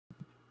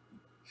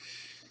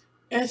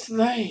It's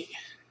late.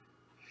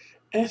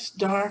 It's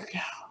dark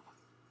out.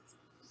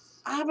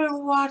 I've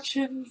been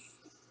watching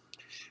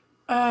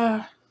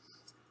uh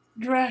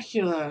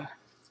Dracula,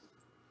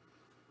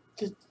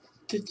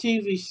 the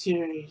TV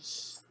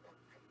series,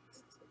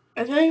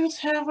 and they was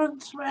having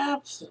some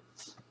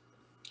absinthe.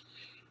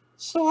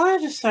 So I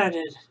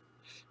decided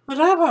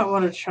that I might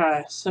want to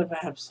try some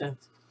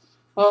absinthe.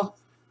 Well,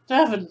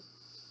 Devin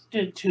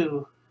did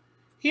too.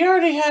 He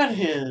already had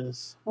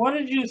his. What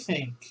did you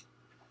think?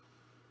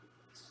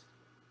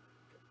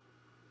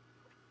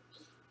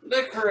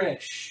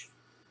 Licorice.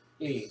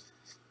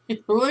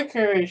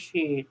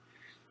 Liquorice.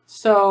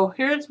 So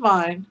here's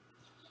mine.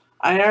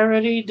 I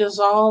already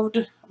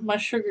dissolved my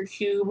sugar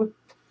cube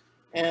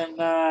in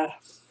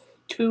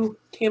 2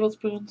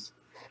 tablespoons,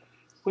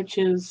 which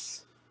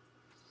is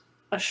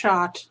a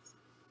shot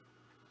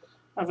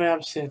of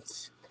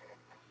absinthe.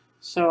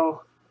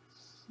 So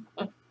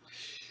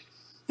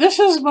this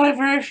is my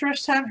very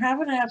first time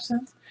having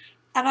absinthe,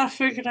 and I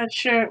figured I'd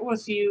share it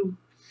with you,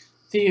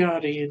 the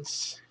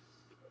audience.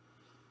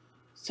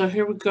 So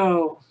here we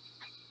go.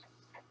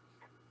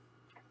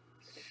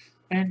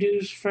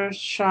 Mandoo's first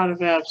shot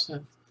of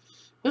absinthe.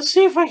 Let's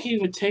see if I can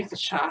even take the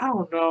shot. I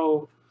don't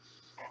know.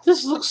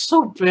 This looks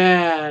so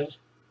bad.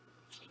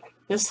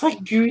 It's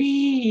like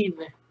green.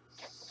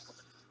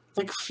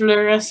 Like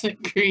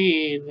fluorescent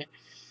green.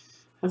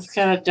 It's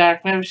kind of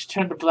dark. Maybe we should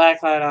turn the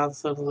black light on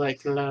so it's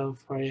like low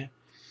for you.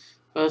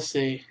 Let's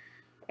see.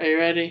 Are you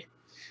ready?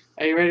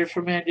 Are you ready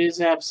for Mandoo's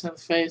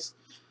absinthe face?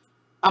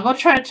 I'm gonna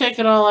try to take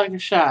it all like a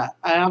shot.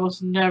 I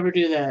almost never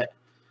do that.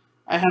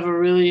 I have a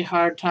really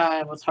hard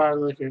time with hard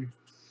liquor.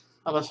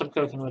 Unless I'm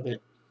cooking with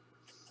it.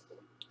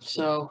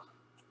 So,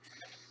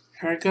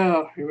 here I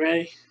go. You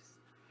ready?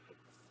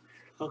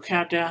 We'll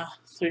count down.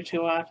 3,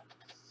 2, 1.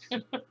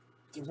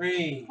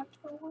 3,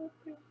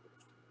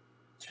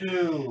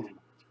 2,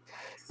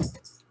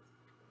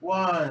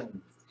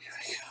 1. Here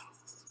we go.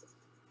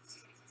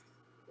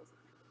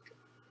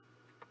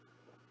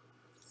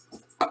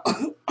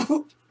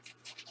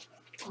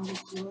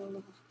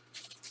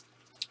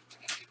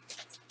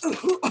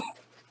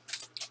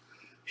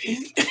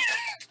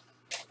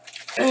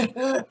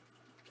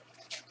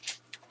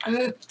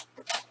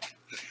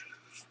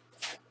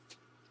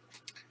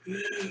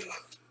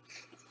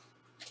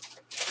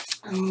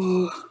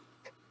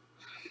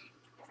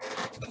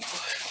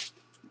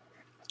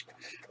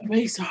 It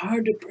makes it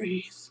hard to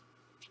breathe.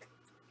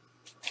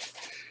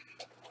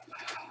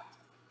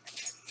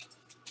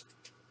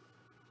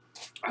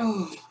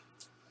 Oh,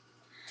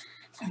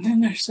 and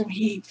then there's some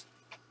heat.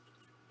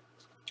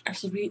 There's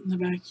some heat in the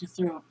back of your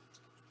throat.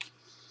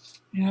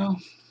 You know,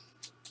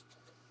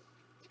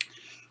 I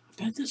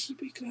bet this would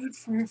be good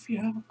for if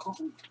you have a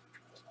cold,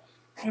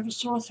 have a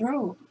sore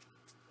throat.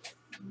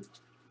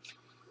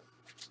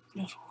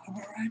 Just warm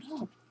it right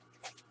up.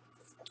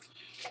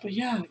 But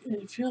yeah,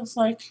 it feels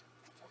like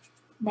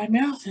my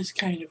mouth is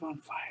kind of on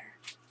fire,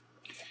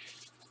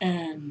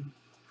 and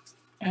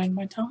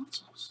my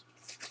tonsils.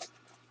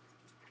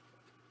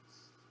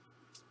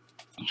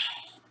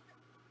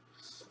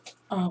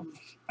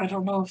 I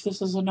don't know if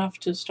this is enough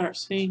to start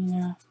seeing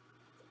a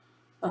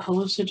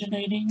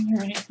hallucinating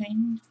or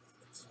anything.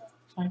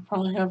 I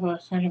probably have a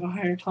kind of a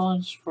higher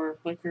tolerance for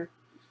liquor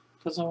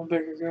because I'm a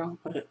bigger girl,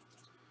 but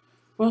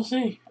we'll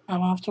see.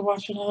 I'm off to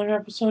watch another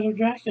episode of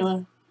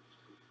Dracula.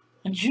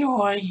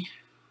 Enjoy!